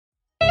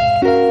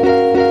Good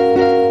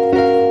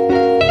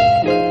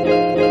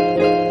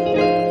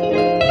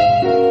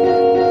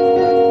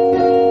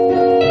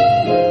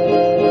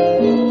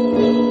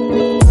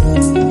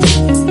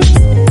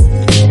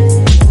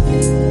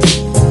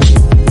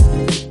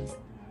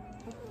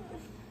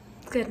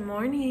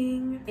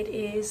morning. It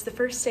is the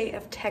first day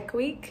of Tech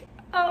Week.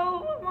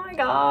 Oh my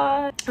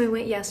god. We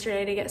went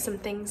yesterday to get some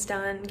things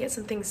done, get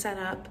some things set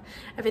up.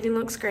 Everything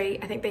looks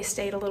great. I think they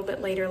stayed a little bit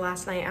later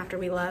last night after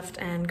we left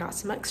and got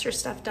some extra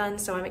stuff done.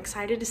 So I'm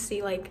excited to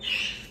see like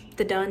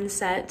the done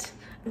set.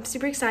 I'm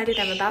super excited.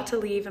 I'm about to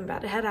leave. I'm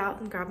about to head out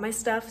and grab my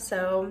stuff.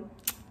 So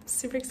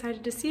super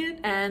excited to see it,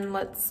 and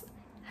let's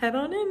head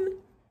on in.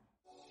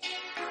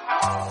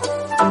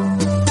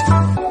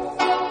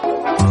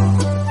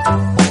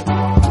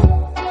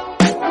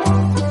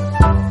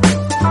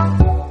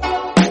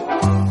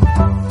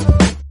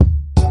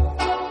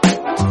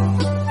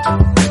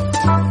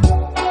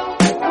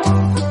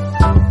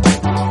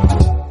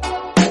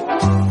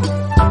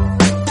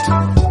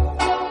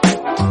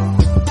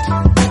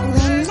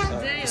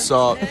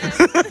 Up.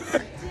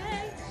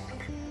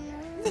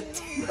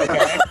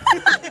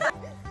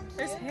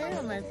 There's hair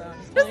on my thumb.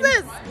 What's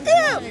this?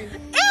 Ew!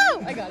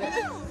 Ew! I got it.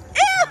 Ew! Oh,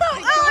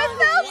 I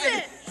felt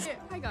it! Here,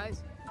 hi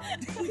guys.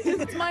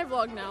 It's my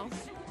vlog now.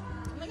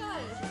 Oh my gosh,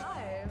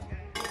 hi.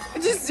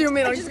 Just zoom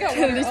in on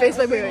Kennedy's face.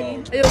 Like,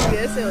 wait. It like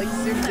this. It like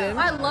zooms in.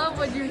 I love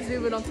when you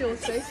zoom in on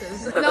people's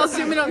faces. Now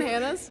zoom in on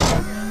Hannah's.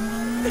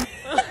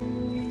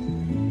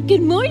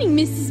 Good morning,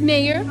 Mrs.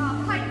 Mayor.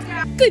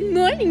 Good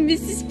morning,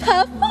 Mrs.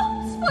 Puff.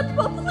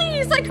 SpongeBob,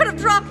 please! I could have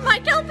dropped my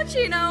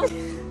cappuccino.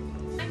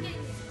 I'm getting these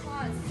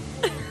claws.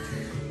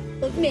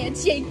 Look, man,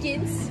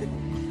 Jenkins.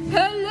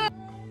 Hello.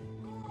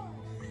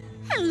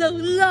 Hello,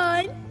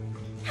 lawn.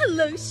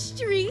 Hello,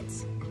 street.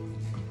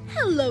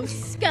 Hello,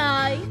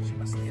 sky.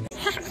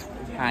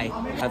 Hi,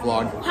 I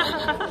vlog.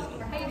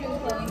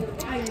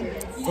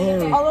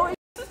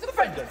 This is the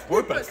friend.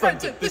 We're best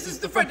friends. This is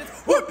the friend.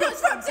 We're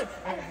best friends.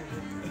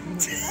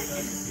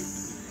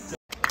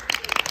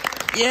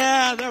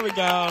 Yeah, there we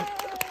go.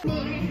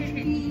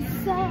 Maybe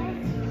so,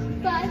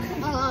 but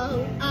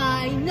all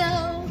I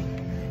know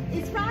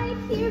is right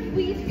here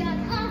we've got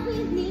all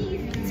we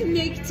need to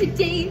make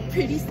today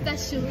pretty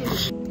special.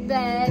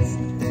 Best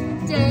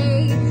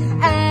day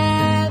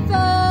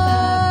ever.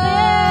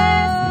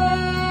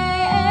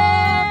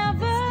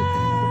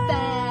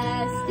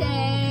 Best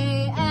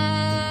day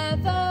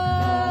ever.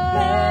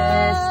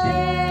 Best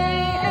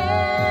day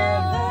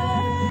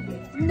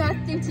ever.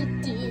 Nothing to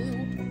do.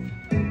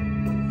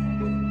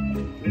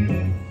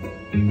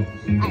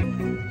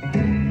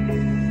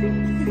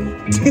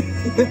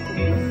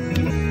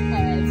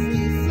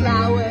 Every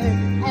flower,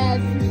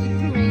 every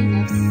grain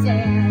of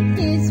sand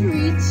is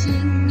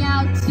reaching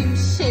out to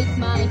shake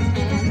my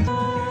hand.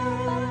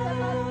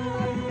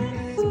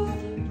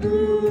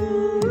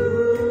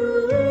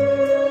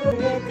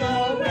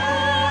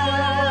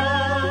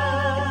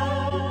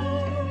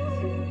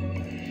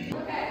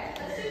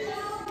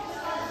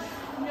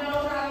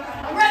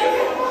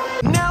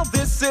 Now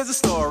this is a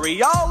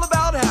story all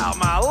about how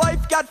my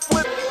life got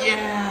flipped.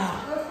 Yeah.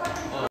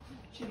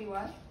 Should be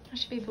what? I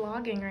should be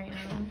vlogging right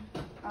now.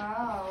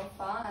 Oh,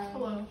 fun.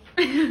 Hello.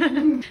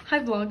 Hi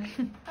vlog.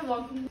 Hi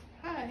vlog.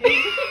 Hi.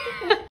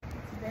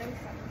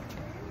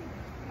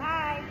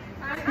 Bye.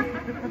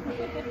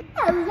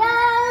 Hello,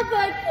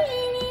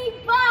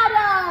 Bikini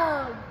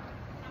Bottom!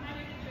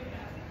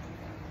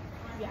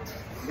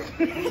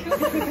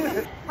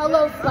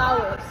 Hello,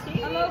 flowers.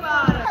 Hello,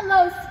 bottom.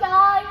 Hello,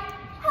 sky.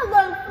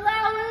 Hello,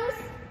 flowers.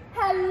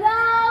 Hello,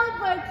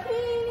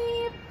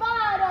 Bikini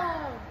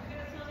Bottom.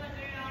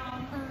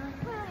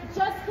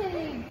 Just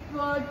kidding.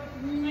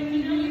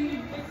 Bikini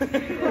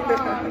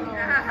Bottom.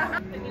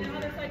 And you know how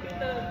there's like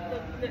the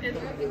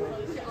you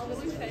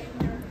always say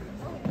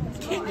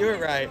Can't do it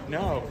right.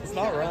 No, it's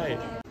not right.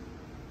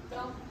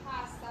 Don't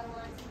pass that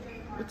word.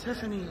 But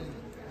Tiffany.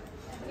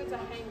 it's a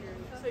hanger,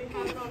 so you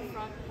have it on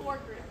front. 4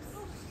 grips.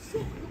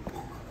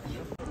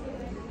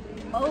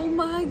 Oh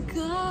my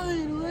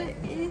god, what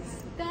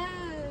is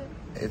that?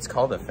 It's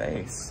called a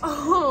face.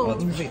 Oh. Well,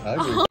 it's really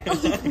ugly.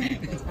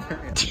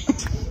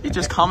 You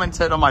just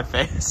commented on my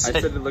face. I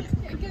said it looked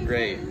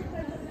great.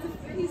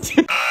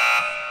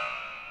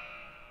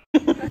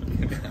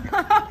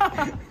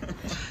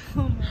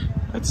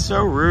 That's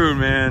so rude,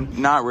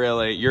 man. Not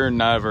really. You're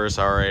never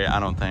sorry, I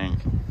don't think.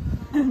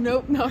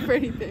 Nope, not for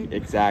anything.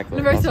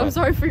 Exactly. Never said I'm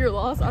sorry for your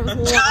loss. I was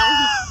lying.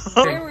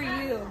 Where were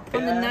you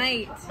on the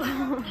night?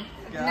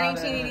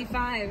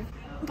 1985.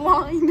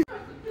 Blind.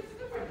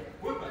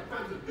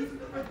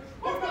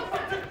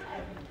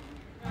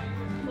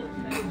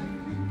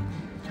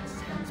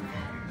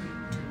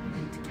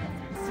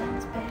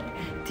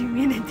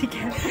 Doing it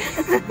together.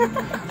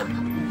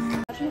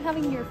 Imagine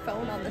having your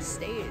phone on the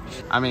stage.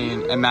 I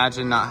mean,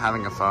 imagine not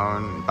having a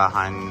phone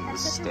behind the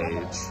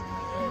stage.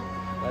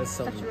 That's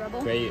some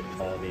great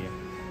quality.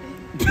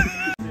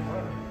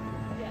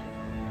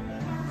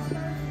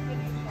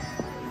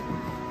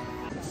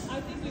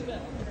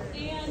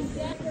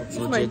 It's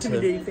my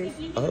intimidating face.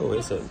 Oh,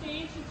 is it?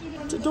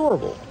 It's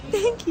adorable.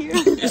 Thank you.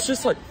 It's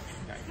just like,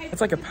 it's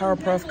like a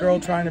Powerpuff Girl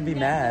trying to be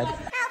mad.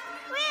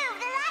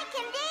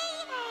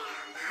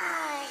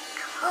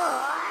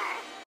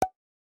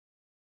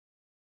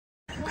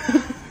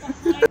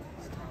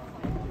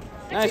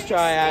 Nice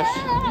try,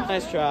 Ash.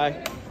 Nice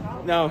try.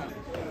 No.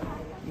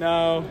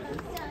 No.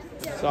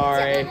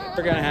 Sorry.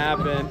 Never gonna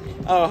happen.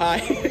 Oh,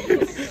 hi.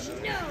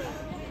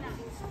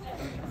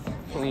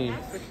 Clean.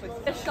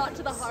 A shot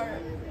to the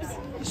heart.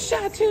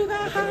 Shot to the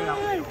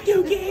heart.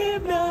 You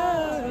give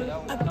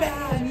love a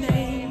bad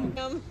name.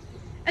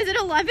 Is it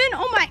 11?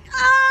 Oh my,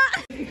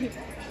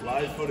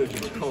 Live footage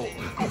of a cult.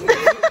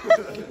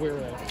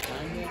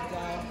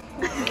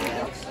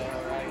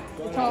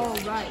 It's all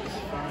right.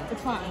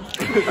 It's fine.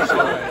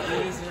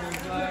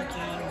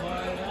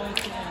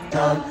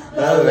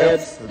 The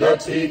lips, the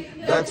teeth,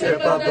 the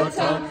tip of the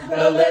tongue.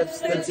 The lips,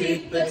 the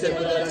teeth, the tip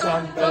of the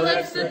tongue. The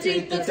lips, the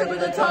teeth, the tip of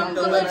the tongue.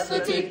 The lips, the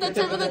teeth, the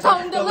tip of the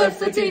tongue. The lips,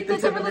 the teeth, the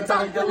tip of the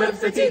tongue. The lips,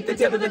 the teeth, the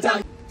tip of the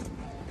tongue.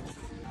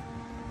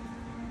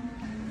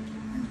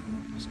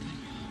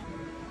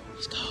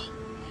 Let's go.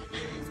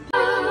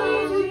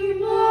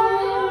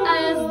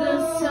 as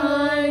the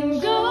sun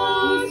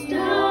goes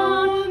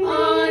down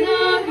on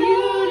a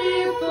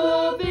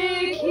beautiful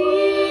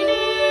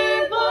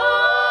bikini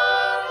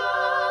bottom.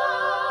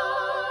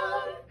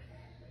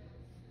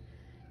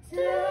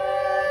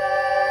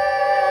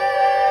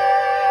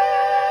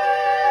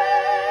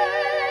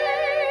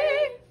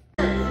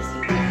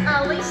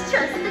 Always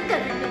trust the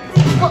government.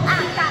 Well,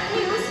 I've got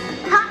news,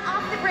 hot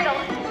off the griddle.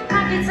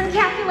 I did some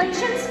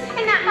calculations,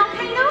 and that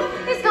volcano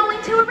is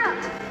going to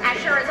erupt. As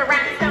sure as a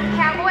rhinestone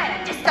cowboy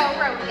at a disco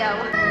rodeo.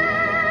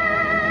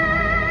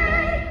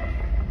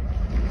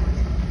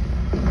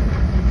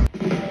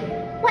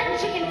 What in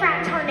chicken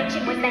fried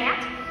tarnation was that?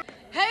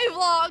 Hey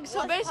vlog,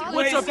 so basically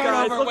What's up,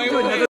 guys? Wait.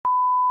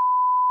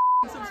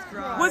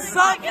 What's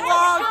up,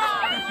 vlog?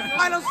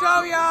 Final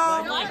show,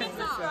 y'all. Like and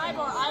subscribe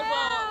or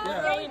I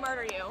will really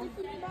murder you.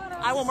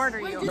 I will murder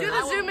you. do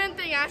the zoom in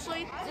thing,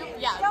 Ashley.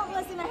 Yeah. Don't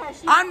listen to her.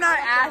 I'm not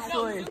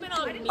Ashley. Zoom in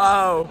on me.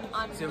 Oh,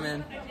 zoom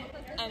in.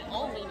 And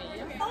only me.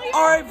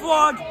 All right,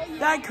 vlog.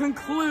 That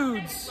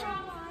concludes.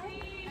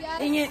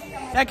 Dang it.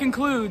 That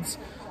concludes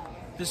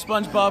the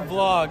SpongeBob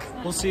vlog.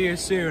 We'll see you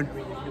soon.